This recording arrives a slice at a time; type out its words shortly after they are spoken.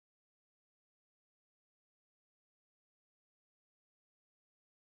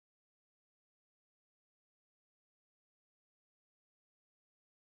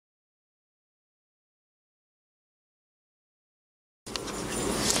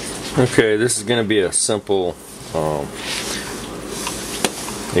Okay, this is going to be a simple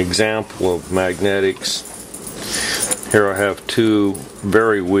example of magnetics. Here I have two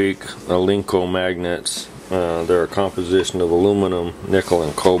very weak Leedskalnin magnets. They're a composition of aluminum, nickel,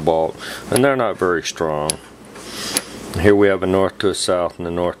 and cobalt, and they're not very strong. Here we have a north to a south and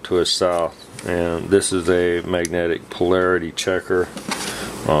a north to a south, and this is a magnetic polarity checker.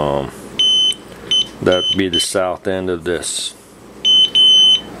 That'd be the south end of this,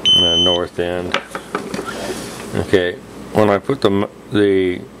 north end. Okay, when I put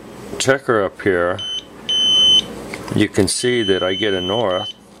the checker up here, you can see that I get a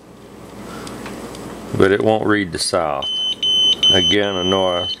north, but it won't read the south. Again, a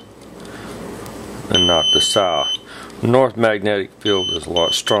north, and not the south. The north magnetic field is a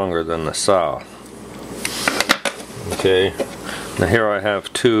lot stronger than the south. Okay, now here I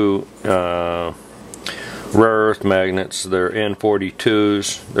have two rare earth magnets. They're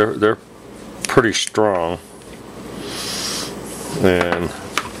N42s. They're pretty strong. And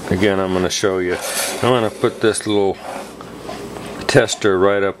again, I'm going to show you. I'm going to put this little tester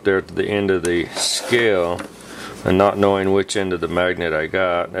right up there to the end of the scale, and not knowing which end of the magnet I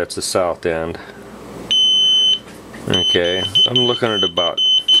got. That's the south end. Okay, I'm looking at about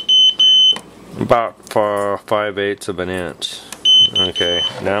 5/8 of an inch. Okay,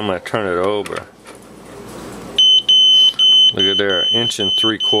 now I'm going to turn it over. Look at there, 1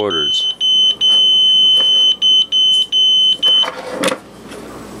 3/4 inches.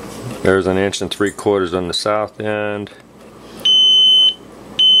 There's 1 3/4 inches on the south end.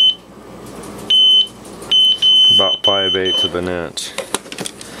 About 5/8 of an inch.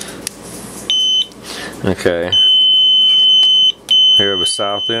 Okay. Here we have a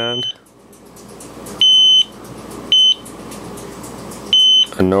south end,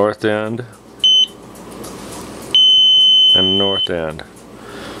 a north end, and a north end.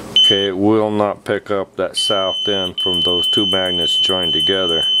 Okay, it will not pick up that south end from those two magnets joined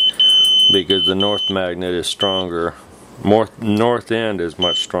together, because the north magnet is stronger. North end is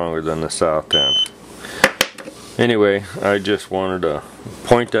much stronger than the south end. Anyway, I just wanted to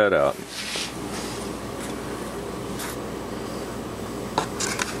point that out.